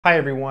Hi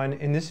everyone,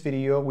 in this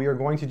video we are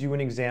going to do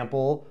an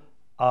example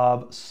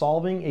of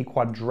solving a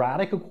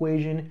quadratic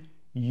equation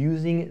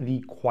using the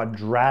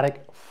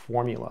quadratic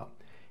formula.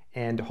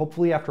 And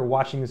hopefully after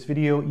watching this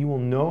video you will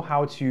know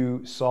how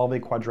to solve a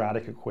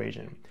quadratic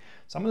equation.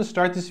 So I'm going to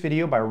start this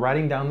video by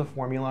writing down the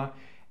formula,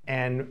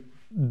 and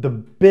the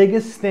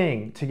biggest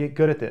thing to get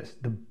good at this,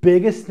 the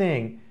biggest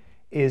thing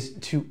is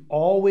to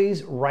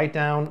always write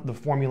down the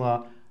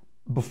formula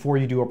before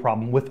you do a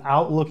problem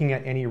without looking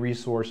at any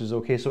resources,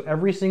 okay? So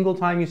every single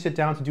time you sit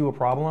down to do a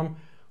problem,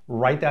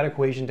 write that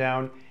equation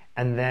down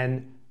and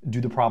then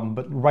do the problem.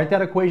 But write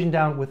that equation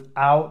down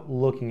without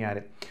looking at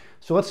it.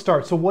 So let's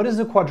start. So what is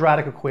a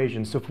quadratic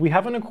equation? So if we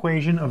have an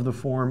equation of the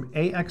form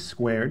ax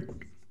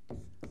squared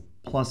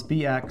plus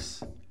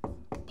bx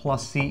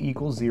plus c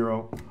equals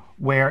 0,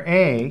 where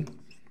a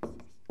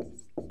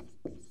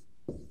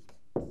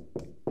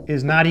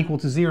is not equal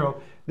to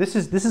 0, this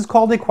is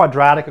called a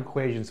quadratic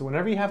equation. So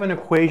whenever you have an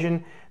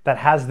equation that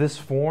has this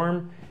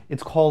form,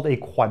 it's called a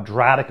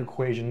quadratic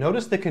equation.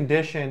 Notice the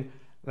condition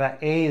that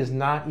a is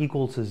not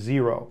equal to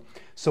 0.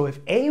 So if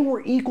a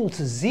were equal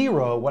to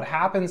 0, what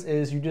happens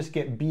is you just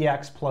get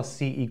bx plus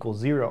c equals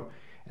 0.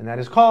 And that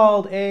is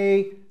called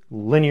a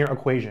linear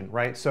equation,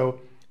 right? So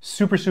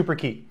super, super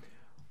key.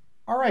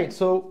 All right,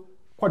 so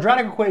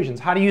quadratic equations,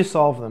 how do you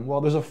solve them?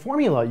 Well, there's a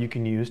formula you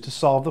can use to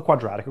solve the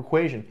quadratic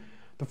equation.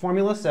 The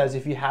formula says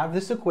if you have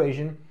this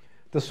equation,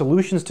 the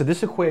solutions to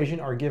this equation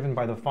are given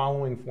by the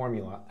following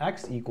formula.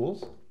 X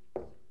equals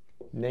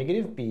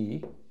negative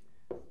b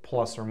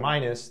plus or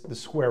minus the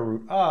square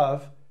root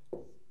of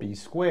b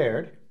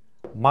squared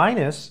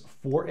minus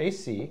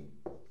 4ac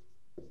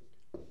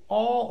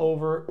all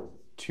over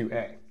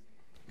 2a.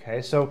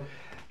 Okay, so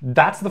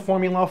that's the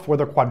formula for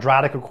the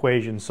quadratic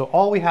equation. So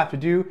all we have to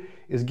do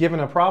is,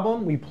 given a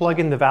problem, we plug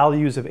in the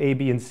values of a,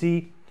 b, and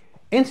c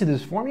into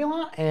this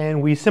formula,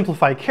 and we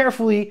simplify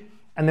carefully,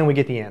 and then we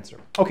get the answer.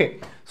 Okay,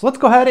 so let's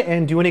go ahead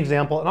and do an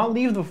example, and I'll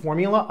leave the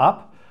formula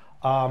up.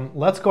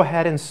 Let's go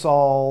ahead and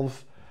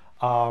solve,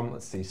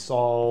 let's see,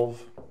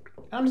 solve,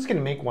 I'm just gonna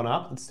make one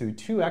up. Let's do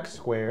 2x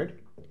squared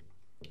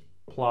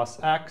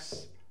plus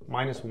x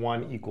minus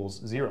 1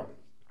 equals 0.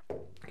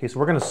 Okay, so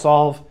we're gonna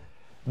solve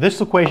this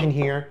equation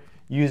here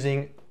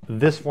using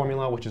this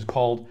formula, which is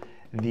called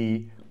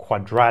the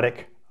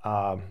quadratic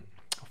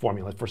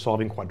formula for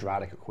solving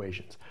quadratic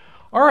equations.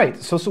 All right,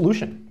 so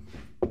solution.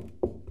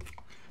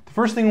 The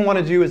first thing we want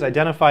to do is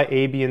identify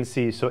a, b, and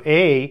c. So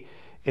a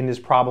in this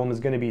problem is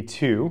going to be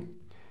 2,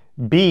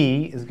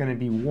 b is going to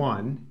be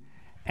 1,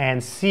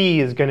 and c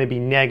is going to be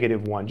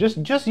negative 1.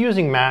 Just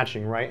using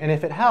matching, right? And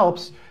if it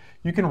helps,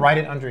 you can write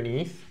it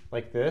underneath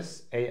like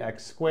this: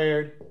 ax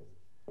squared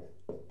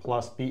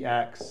plus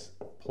bx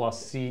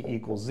plus c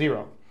equals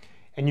 0.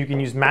 And you can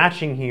use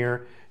matching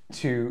here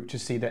to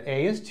see that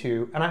a is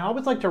 2. And I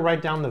always like to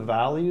write down the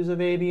values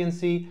of a, b, and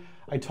c.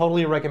 I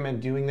totally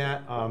recommend doing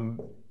that.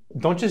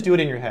 Don't just do it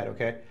in your head,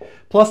 okay?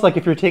 Plus, like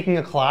if you're taking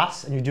a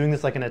class and you're doing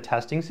this like in a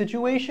testing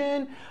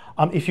situation,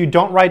 if you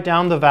don't write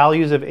down the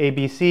values of a,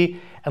 b,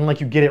 c, and like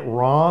you get it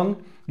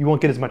wrong, you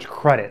won't get as much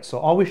credit. So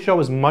always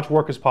show as much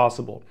work as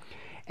possible.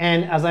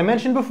 And as I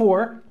mentioned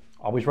before,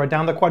 always write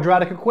down the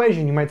quadratic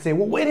equation. You might say,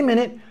 well, wait a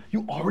minute,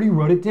 you already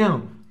wrote it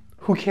down.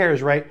 Who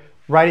cares, right?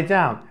 Write it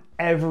down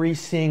every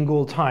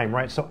single time,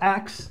 right? So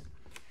x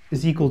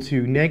is equal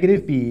to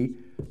negative b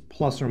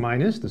plus or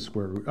minus the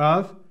square root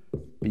of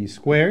b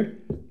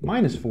squared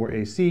minus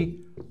 4ac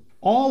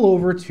all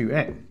over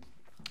 2a.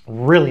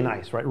 Really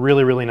nice, right?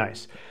 Really, really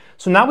nice.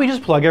 So now we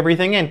just plug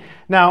everything in.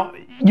 Now,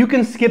 you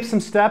can skip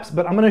some steps,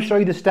 but I'm going to show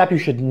you the step you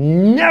should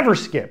never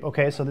skip,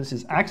 okay? So this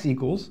is x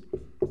equals,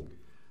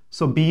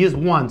 so b is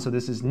 1, so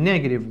this is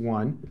negative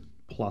 1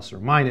 plus or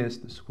minus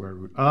the square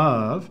root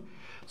of.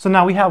 So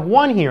now we have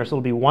 1 here, so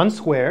it'll be 1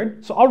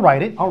 squared. So I'll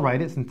write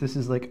it since this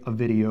is like a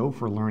video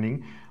for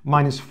learning.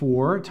 Minus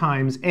 4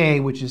 times a,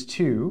 which is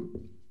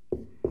 2,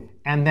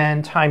 and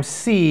then times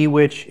c,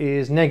 which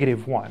is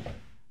negative 1.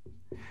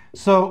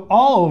 So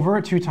all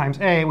over 2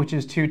 times a, which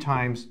is 2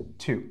 times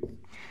 2.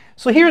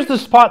 So here's the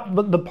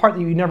part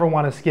that you never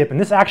want to skip, and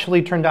this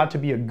actually turned out to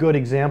be a good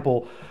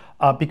example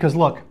because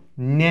look,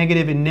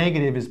 negative and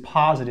negative is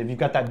positive. You've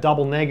got that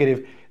double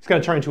negative, it's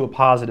going to turn into a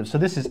positive. So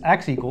this is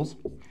x equals.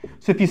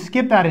 So if you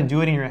skip that and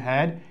do it in your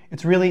head,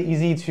 it's really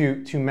easy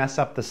to mess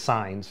up the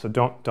signs, so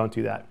don't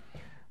do that.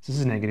 So this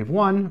is negative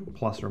 1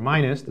 plus or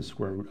minus the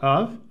square root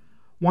of.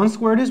 1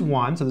 squared is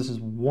 1, so this is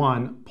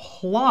 1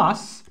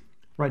 plus,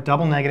 right,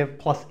 double negative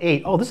plus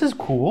 8. Oh, this is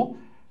cool.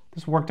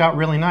 This worked out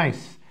really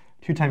nice.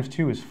 2 times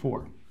 2 is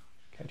 4.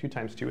 Okay, 2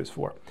 times 2 is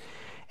 4.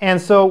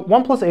 And so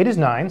 1 plus 8 is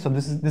 9, so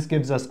this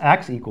gives us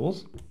x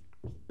equals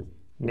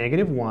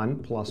negative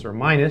 1 plus or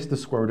minus the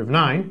square root of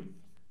 9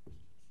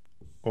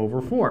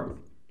 over 4,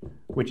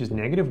 which is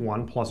negative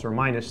 1 plus or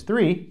minus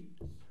 3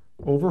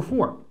 over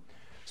 4.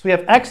 So we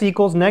have x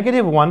equals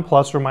negative 1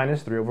 plus or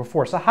minus 3 over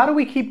 4. So how do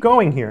we keep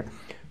going here?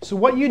 So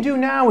what you do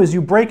now is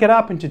you break it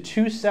up into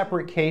 2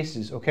 separate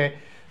cases, okay?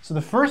 So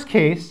the first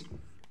case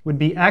would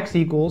be x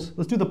equals,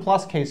 let's do the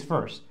plus case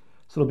first.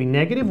 So it'll be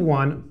negative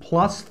 1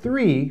 plus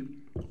 3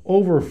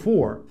 over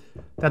 4.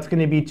 That's going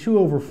to be 2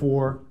 over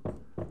 4,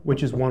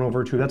 which is 1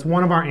 over 2. That's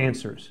one of our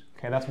answers.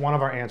 Okay, that's one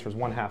of our answers,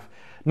 1/2.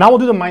 Now we'll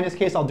do the minus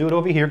case. I'll do it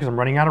over here because I'm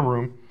running out of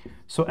room.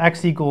 So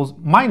x equals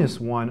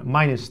 -1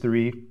 minus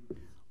 3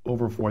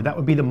 over 4. That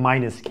would be the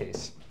minus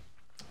case.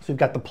 So we've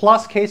got the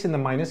plus case and the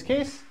minus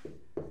case.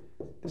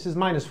 This is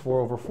 -4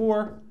 over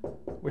 4,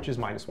 which is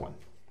 -1.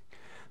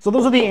 So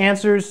those are the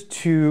answers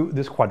to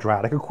this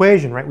quadratic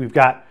equation, right? We've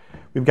got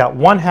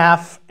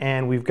 1/2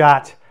 and we've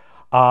got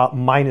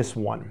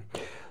 -1.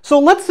 So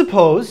let's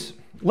suppose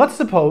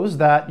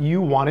that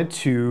you wanted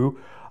to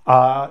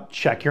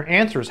check your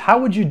answers. How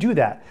would you do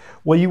that?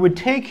 Well, you would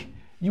take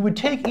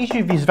each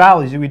of these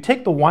values. You would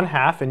take the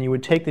 1/2 and you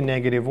would take the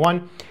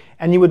 -1,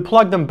 and you would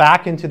plug them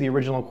back into the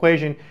original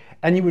equation,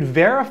 and you would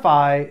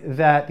verify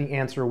that the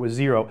answer was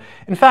 0.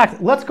 In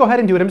fact, let's go ahead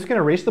and do it. I'm just going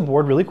to erase the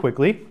board really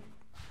quickly.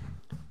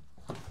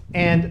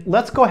 And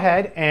let's go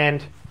ahead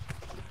and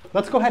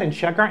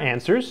check our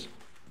answers,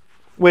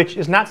 which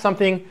is not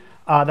something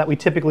that we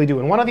typically do.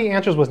 And one of the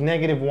answers was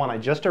 -1. I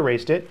just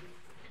erased it.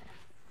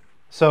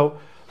 So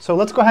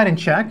let's go ahead and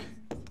check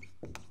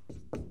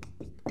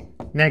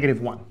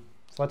 -1.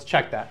 So let's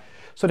check that.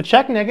 So to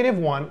check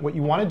 -1, what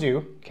you want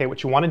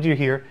to do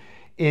here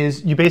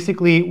is you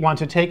basically want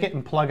to take it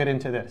and plug it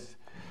into this.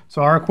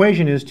 So our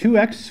equation is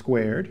 2x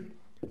squared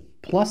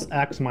plus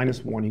x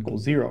minus 1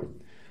 equals 0.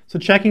 So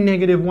checking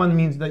 -1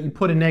 means that you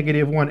put a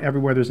 -1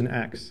 everywhere there's an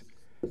x.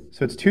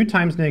 So it's 2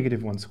 times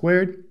 -1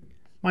 squared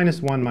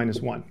minus 1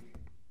 minus 1.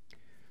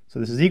 So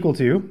this is equal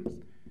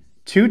to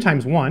 2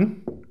 times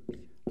 1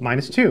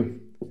 minus 2,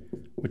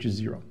 which is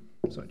 0.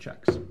 So it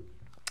checks.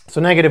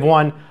 So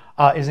 -1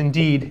 is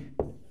indeed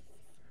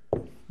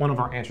one of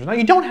our answers. Now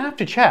you don't have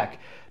to check.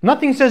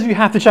 Nothing says you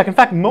have to check. In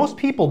fact, most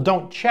people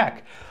don't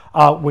check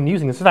when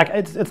using this. In fact,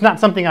 it's not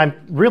something I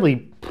really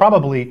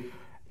probably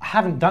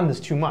haven't done this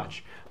too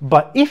much.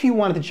 But if you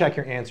wanted to check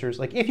your answers,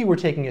 like if you were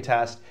taking a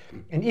test,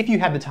 and if you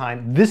had the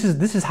time, this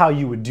is how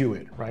you would do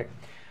it, right?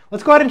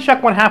 Let's go ahead and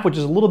check 1/2, which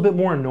is a little bit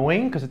more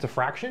annoying because it's a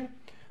fraction.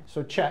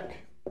 So check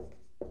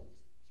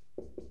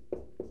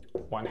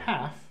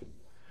 1/2.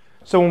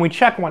 So when we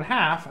check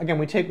 1/2, again,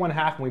 we take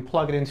 1/2 and we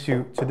plug it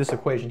into this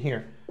equation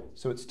here.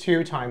 So it's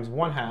 2 times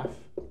 1/2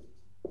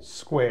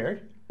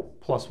 squared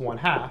plus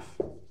 1/2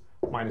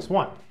 minus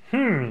 1.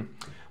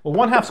 Well,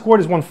 1/2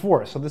 squared is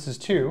 1/4, so this is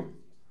 2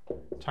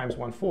 times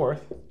 1/4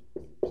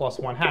 plus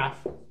 1/2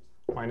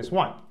 minus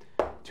 1.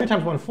 2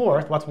 times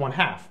 1/4, what's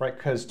 1/2, right?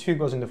 Because 2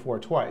 goes into 4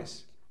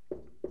 twice.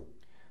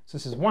 So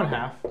this is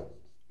 1/2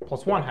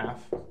 plus 1/2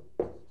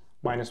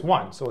 minus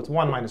 1. So it's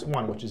 1 minus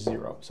 1, which is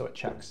 0. So it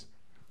checks.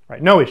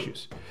 Right? No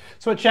issues.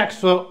 So it checks.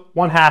 So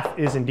 1/2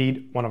 is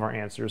indeed one of our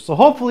answers. So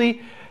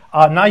hopefully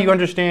now you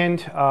understand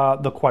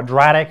the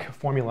quadratic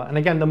formula. And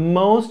again, the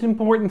most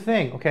important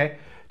thing, okay,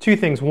 2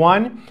 things.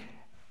 One,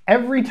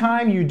 every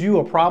time you do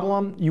a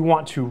problem, you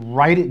want to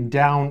write it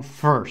down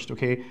first,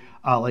 okay?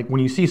 Like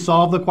when you see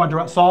solve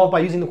by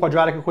using the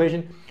quadratic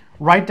equation,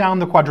 write down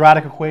the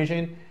quadratic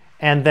equation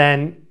and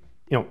then,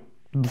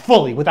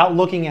 fully without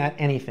looking at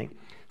anything.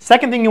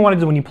 Second thing you want to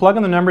do when you plug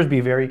in the numbers,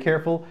 be very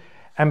careful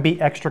and be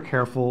extra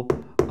careful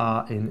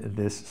in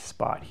this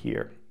spot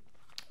here.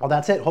 Well,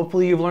 that's it.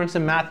 Hopefully you've learned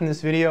some math in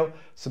this video.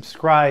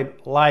 Subscribe,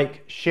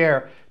 like,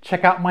 share.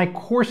 Check out my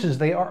courses.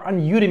 They are on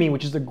Udemy,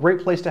 which is a great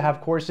place to have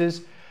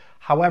courses.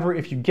 However,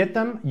 if you get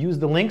them, use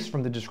the links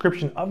from the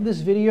description of this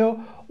video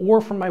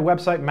or from my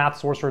website,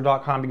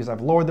 mathsorcerer.com, because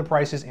I've lowered the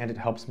prices and it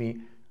helps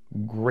me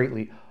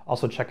greatly.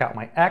 Also, check out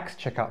my X,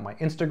 check out my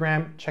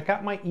Instagram, check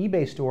out my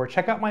eBay store,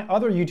 check out my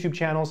other YouTube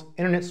channels,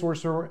 Internet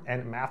Sorcerer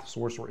and Math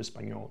Sorcerer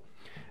Espanol.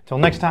 Until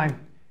next time,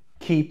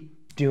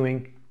 keep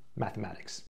doing mathematics.